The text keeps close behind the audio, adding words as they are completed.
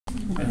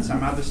at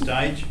some other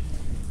stage.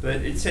 But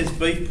it says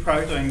beef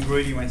protein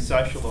greedy when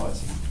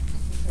socialising.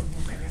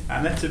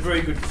 And that's a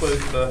very good clue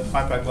for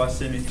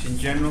hypoglycemics in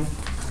general.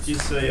 You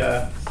see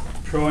a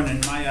prawn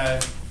and mayo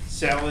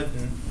salad,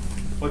 and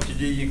what you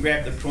do, you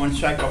grab the prawns,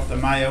 shake off the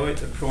mayo, eat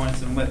the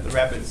prawns, and let the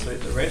rabbits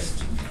eat the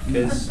rest.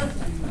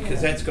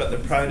 Because that's got the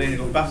protein,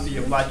 it'll buffer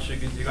your blood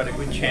sugars, you've got a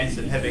good chance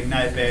of having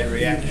no bad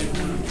reaction.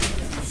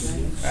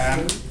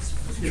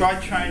 Try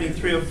training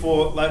 3 or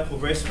 4 local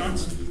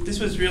restaurants. This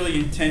was really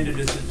intended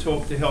as a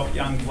talk to help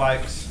young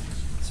blokes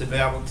to be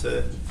able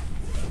to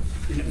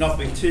not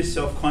be too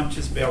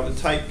self-conscious, be able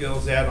to take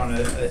girls out on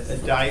a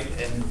date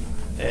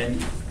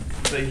and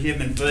be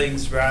human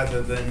beings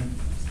rather than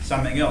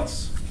something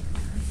else.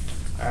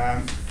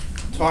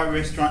 Thai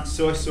restaurant,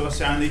 soy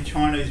sauce only.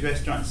 Chinese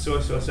restaurant, soy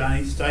sauce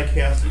only.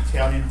 Steakhouse,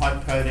 Italian, high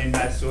protein,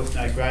 no sauce,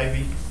 no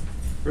gravy.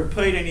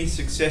 Repeat any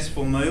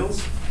successful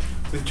meals.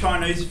 With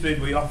Chinese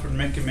food, we often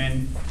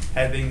recommend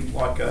having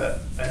like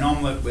an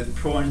omelette with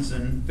prawns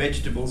and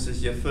vegetables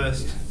as your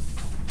first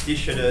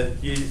dish at a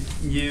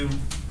new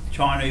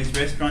Chinese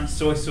restaurant,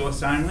 soy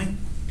sauce only.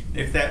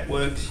 If that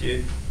works,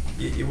 you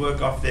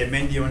work off their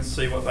menu and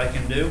see what they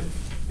can do.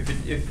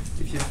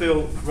 If you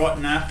feel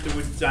rotten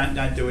afterwards,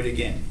 don't do it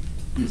again.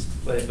 Just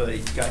let it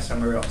be, go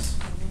somewhere else.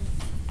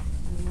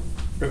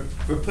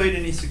 Repeat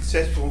any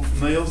successful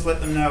meals,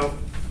 let them know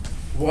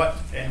what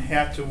and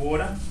how to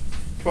order.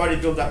 Try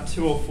to build up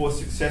 2 or 4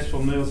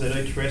 successful meals at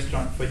each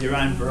restaurant for your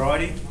own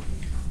variety.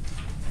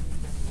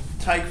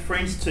 Take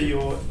friends to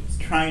your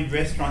trained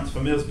restaurants for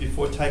meals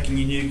before taking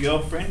your new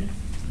girlfriend.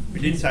 We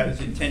did say it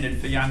was intended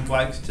for young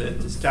blokes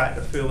to start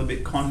to feel a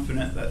bit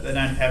confident that they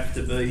don't have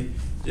to be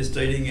just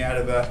eating out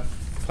of a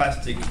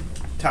plastic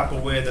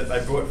Tupperware that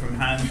they brought from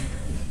home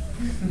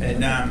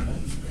and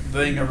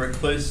being a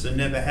recluse and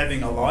never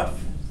having a life.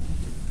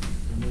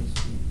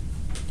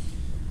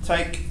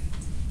 Take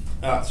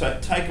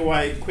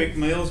away quick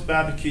meals,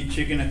 barbecue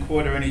chicken, a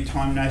quarter any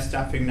time, no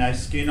stuffing, no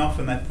skin.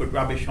 Often they put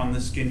rubbish on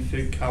the skin,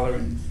 food colour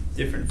and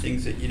different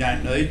things that you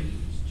don't need.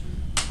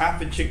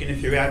 Half a chicken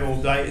if you're out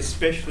all day,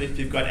 especially if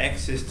you've got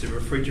access to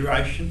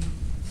refrigeration.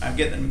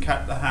 Get them to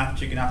cut the half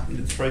chicken up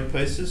into 3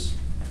 pieces.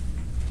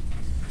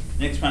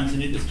 Next one's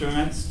an interesting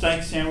one.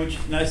 Steak sandwich,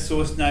 no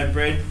sauce, no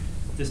bread,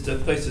 just a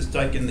piece of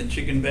steak in the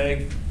chicken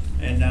bag,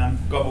 and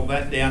gobble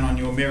that down on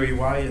your merry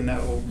way, and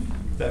that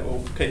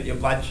will keep your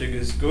blood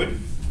sugars good.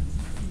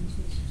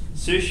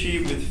 Sushi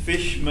with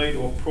fish, meat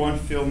or prawn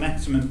fill,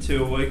 maximum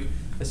 2 a week.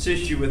 A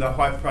sushi with a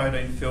high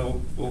protein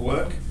fill will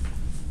work,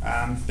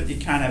 but you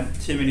can't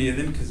have too many of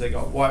them because they've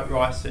got white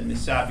rice and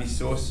wasabi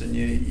sauce, and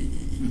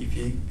if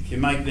you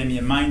make them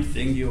your main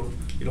thing,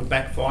 it'll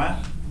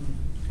backfire.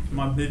 Am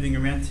I moving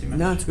around too much?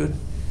 No, it's good.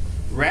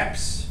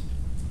 Wraps,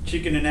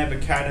 chicken and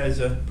avocados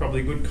are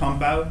probably a good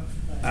combo.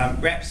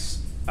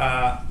 Wraps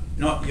are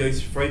not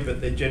yeast free,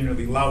 but they're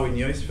generally low in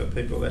yeast for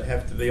people that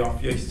have to be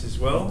off yeast as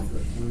well.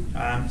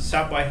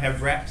 Subway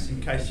have wraps, in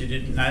case you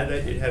didn't know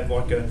that. You'd have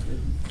like a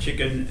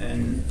chicken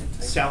and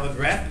salad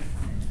wrap.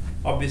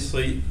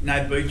 Obviously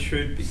no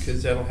beetroot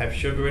because that'll have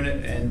sugar in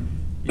it, and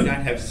you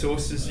don't have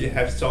sauces, you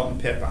have salt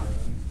and pepper.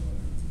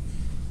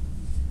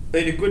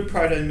 Eat a good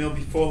protein meal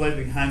before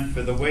leaving home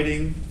for the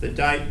wedding, the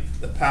date,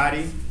 the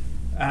party.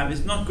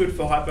 It's not good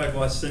for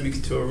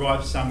hypoglycemics to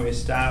arrive somewhere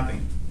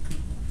starving.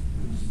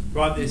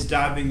 Right there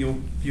starving,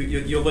 you'll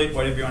eat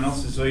what everyone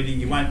else is eating,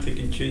 you won't pick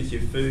and choose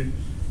your food,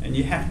 and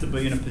you have to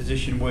be in a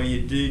position where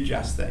you do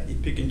just that. You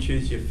pick and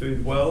choose your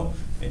food well,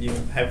 and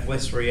you'll have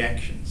less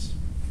reactions,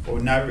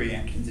 or no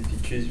reactions if you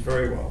choose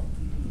very well.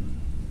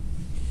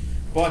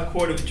 Buy a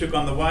quarter of a chook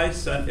on the way,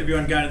 so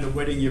everyone going to the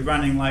wedding, you're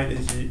running late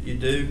as you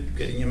do,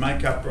 getting your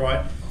makeup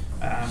right,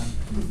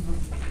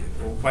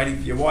 or waiting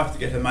for your wife to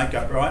get her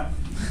makeup right.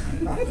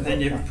 And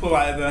then you pull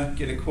over,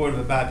 get a quarter of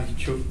a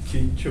barbecue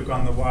chook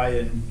on the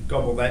way and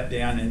gobble that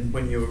down, and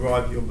when you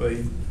arrive you'll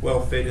be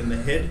well fed in the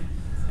head.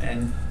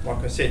 And like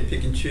I said,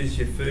 pick and choose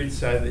your food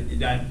so that you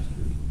don't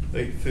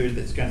eat food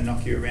that's going to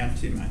knock you around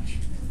too much.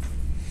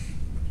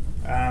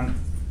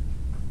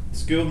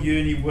 School,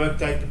 uni, work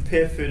day,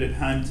 prepare food at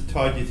home to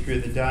tide you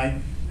through the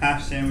day.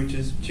 Half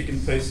sandwiches, chicken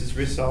pieces,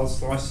 rissoles,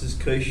 slices,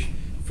 quiche,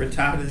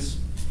 frittatas,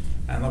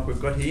 like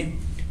we've got here.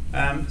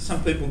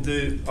 Some people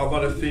do a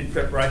lot of food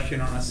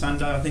preparation on a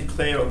Sunday. I think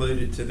Claire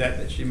alluded to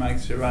that she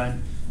makes her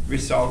own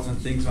rissoles and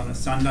things on a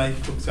Sunday,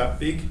 cooks up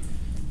big.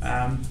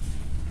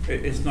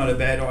 It's not a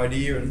bad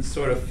idea, and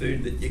sort of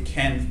food that you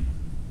can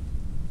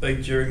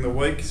eat during the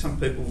week. Some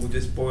people will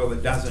just boil a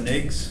dozen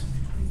eggs,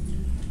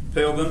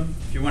 peel them.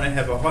 If you want to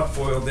have a hot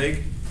boiled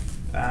egg,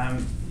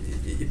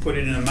 you put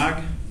it in a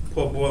mug,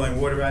 pour boiling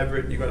water over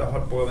it, and you've got a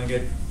hot boiling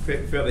egg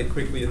fairly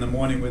quickly in the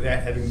morning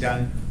without having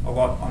done a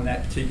lot on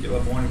that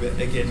particular morning. But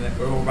again,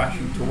 we're all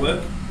rushing to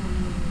work.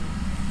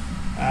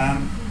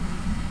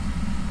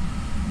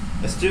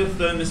 A steel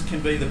thermos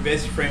can be the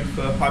best friend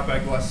for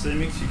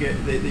hypoglycemics.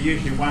 They're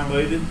usually 1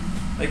 litre.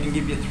 They can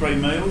give you 3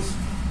 meals.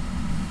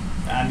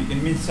 You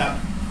can mince up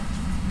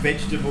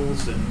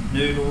vegetables and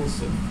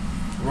noodles and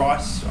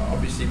rice,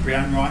 obviously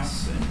brown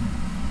rice,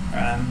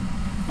 and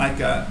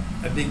make a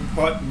big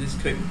pot and just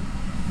keep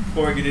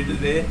pouring it into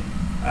there.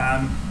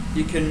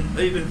 You can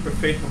even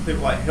professional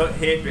people like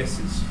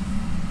hairdressers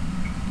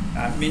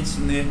mince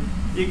in there.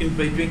 You can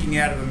be drinking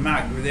out of a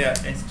mug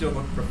without and still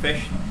look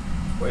professional.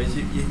 Whereas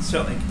you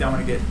certainly don't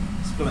want to get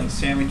spilling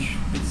sandwich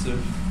bits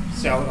of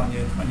salad on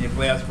your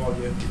blouse while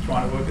you're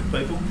trying to work with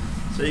people.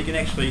 So you can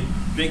actually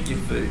drink your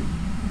food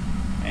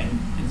and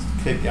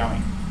keep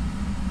going.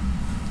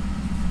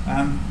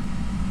 I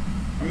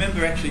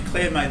remember actually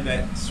Claire made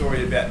that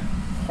story about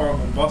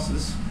horrible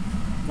bosses.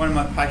 One of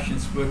my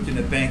patients worked in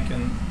a bank,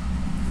 and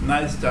in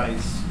those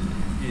days,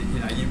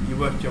 you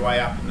worked your way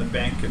up in the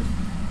bank, and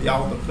the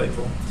older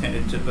people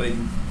tended to be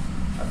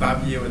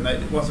above you, and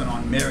it wasn't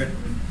on merit,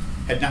 and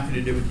had nothing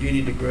to do with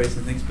uni degrees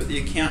and things. But the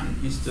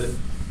accountant used to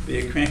be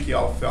a cranky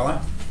old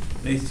fella,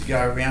 and he used to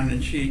go around,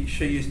 and she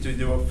used to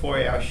do a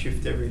 4-hour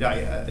shift every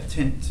day, a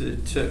 10 to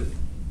 2,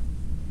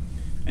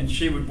 and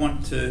she would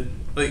want to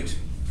eat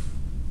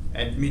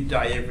at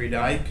midday every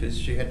day because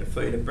she had to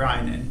feed her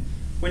brain. And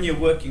when you're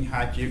working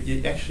hard,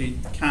 you actually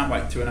can't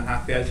wait 2.5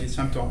 hours. You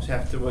sometimes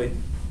have to eat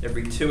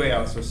every 2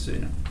 hours or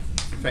sooner.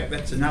 In fact,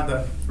 that's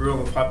another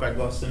rule of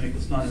hypoglycemic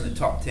that's not in the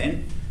top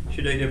 10. You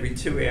should eat every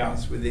 2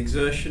 hours. With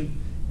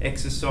exertion,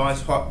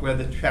 exercise, hot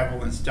weather,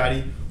 travel and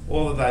study,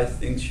 all of those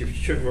things shift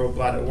sugar or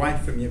blood away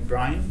from your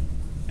brain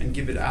and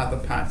give it to other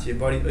parts of your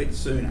body. Eat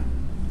sooner.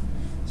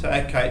 So,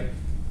 okay,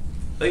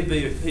 he'd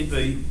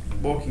be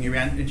walking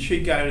around, and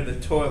she'd go to the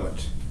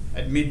toilet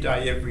at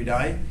midday every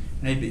day,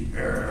 and he'd be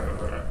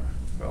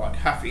like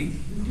huffy,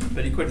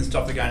 but he couldn't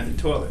stop her going to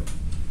the toilet.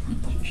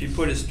 She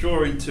put a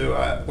straw into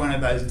one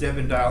of those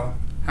Devondale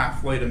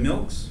half-litre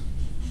milks,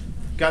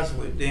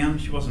 guzzle it down.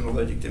 She wasn't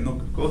allergic to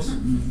milk, of course,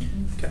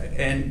 okay,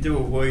 and do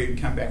a wee and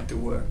come back to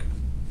work.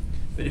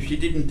 But if she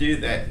didn't do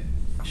that,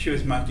 she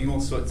was making all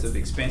sorts of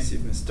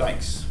expensive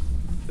mistakes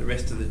the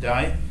rest of the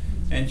day,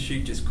 and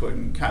she just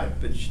couldn't cope.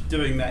 But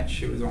doing that,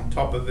 she was on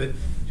top of it.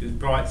 She was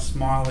bright,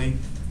 smiley,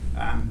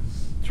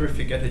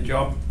 terrific at her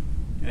job,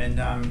 and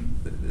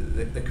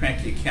the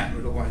cranky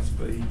accountant would always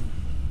be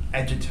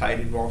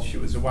agitated while she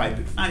was away,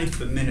 but only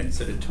for minutes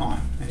at a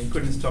time. And he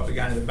couldn't stop her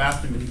going to the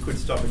bathroom, but he could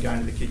stop her going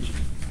to the kitchen.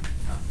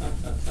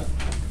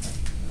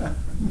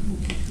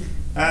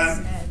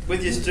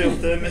 With your steel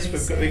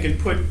thermos, we can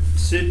put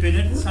soup in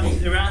it.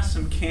 There are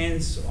some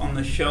cans on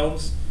the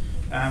shelves.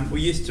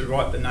 We used to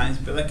write the names,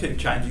 but they keep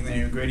changing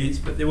their ingredients.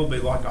 But there will be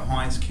like a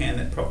Heinz can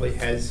that probably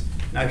has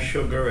no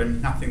sugar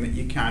and nothing that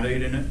you can't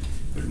eat in it.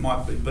 It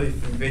might be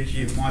beef and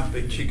veggie, it might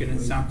be chicken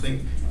and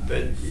something.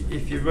 But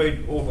if you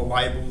read all the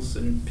labels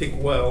and pick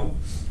well,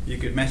 you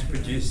could mass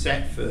produce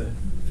that for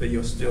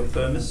your steel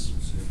thermos.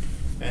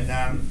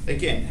 And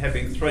again,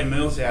 having 3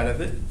 meals out of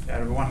it,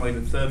 out of a 1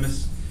 litre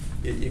thermos,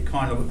 you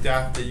kind of looked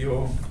after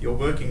your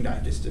working day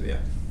just about.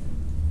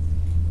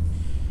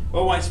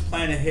 Always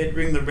plan ahead,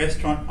 ring the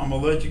restaurant, I'm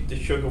allergic to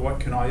sugar, what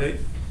can I eat?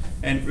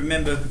 And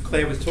remember,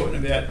 Claire was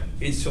talking about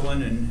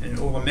insulin and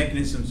all the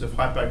mechanisms of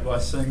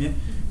hypoglycemia.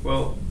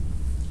 Well,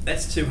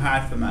 that's too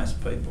hard for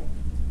most people.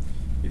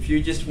 If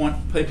you just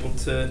want people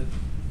to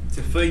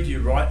feed you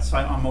right, say,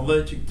 I'm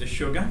allergic to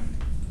sugar,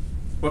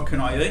 what can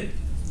I eat?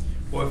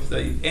 Or if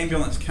the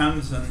ambulance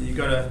comes and you've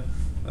got a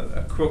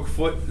crook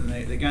foot and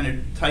they're going to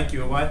take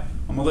you away,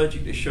 I'm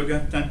allergic to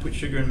sugar, don't put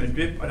sugar in my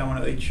drip, I don't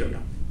want to eat sugar.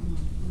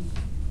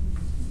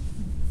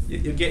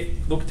 You'll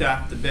get looked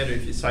after better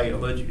if you say you're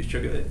allergic to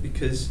sugar,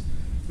 because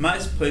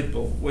most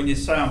people, when you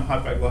say I'm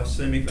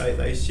hypoglycemic,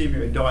 they assume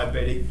you're a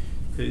diabetic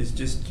who's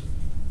just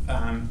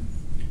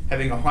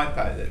having a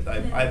hypo, that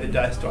they've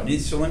overdosed on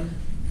insulin,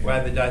 or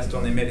overdosed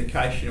on their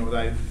medication, or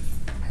they've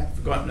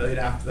forgotten to eat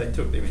after they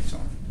took their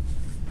insulin.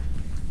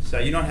 So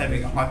you're not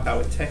having a hypo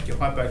attack, you're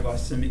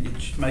hypoglycemic, you're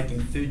just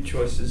making food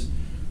choices,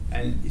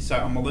 and you say,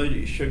 I'm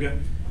allergic to sugar.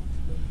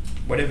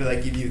 Whatever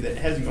they give you that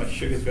hasn't got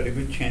sugar has got a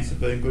good chance of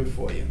being good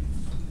for you.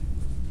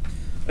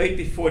 Eat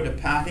before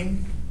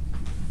departing.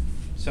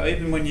 So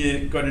even when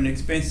you've got an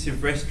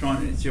expensive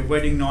restaurant, it's your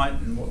wedding night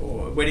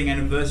or wedding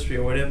anniversary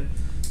or whatever,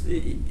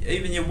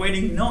 even your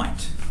wedding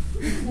night,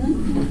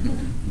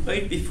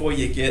 eat before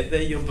you get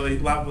there. You'll be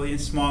lovely and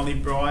smiley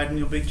bride, and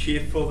you'll be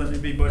cheerful, and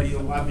everybody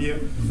will love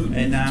you,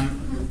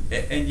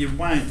 and you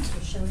won't.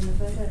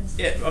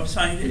 Yeah, I'm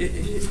saying,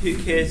 who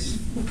cares?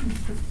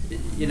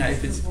 You know,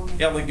 if it's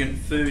elegant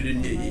food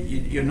and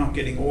you're not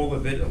getting all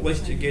of it, at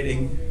least you're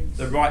getting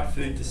the right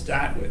food to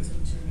start with.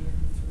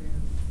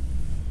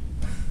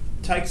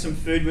 Take some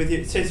food with you.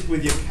 It says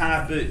with your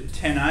car boot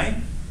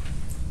 10A,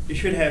 you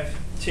should have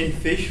tin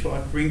fish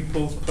like ring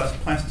pulls plus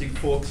plastic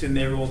forks in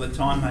there all the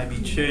time,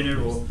 maybe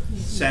tuna or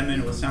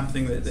salmon or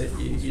something that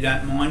you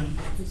don't mind.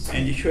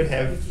 And you should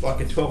have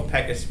like a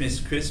 12-pack of Smith's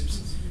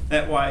crisps.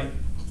 That way,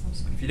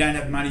 if you don't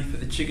have money for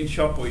the chicken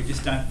shop, or you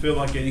just don't feel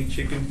like eating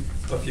chicken,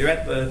 or if you're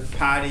at the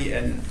party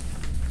and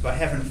they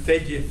haven't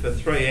fed you for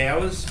 3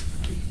 hours,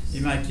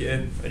 you make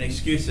an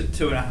excuse at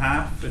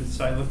 2.5 and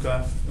say, look,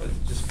 I'll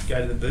just go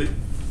to the boot.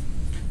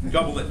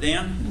 Gobble it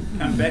down,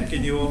 come back,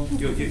 and you're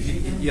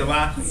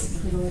laughing.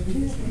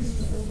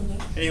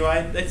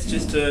 Anyway, that's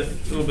just a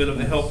little bit of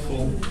a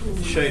helpful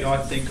sheet, I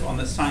think, on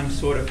the same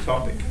sort of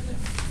topic.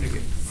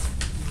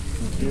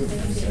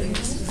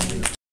 Thank you.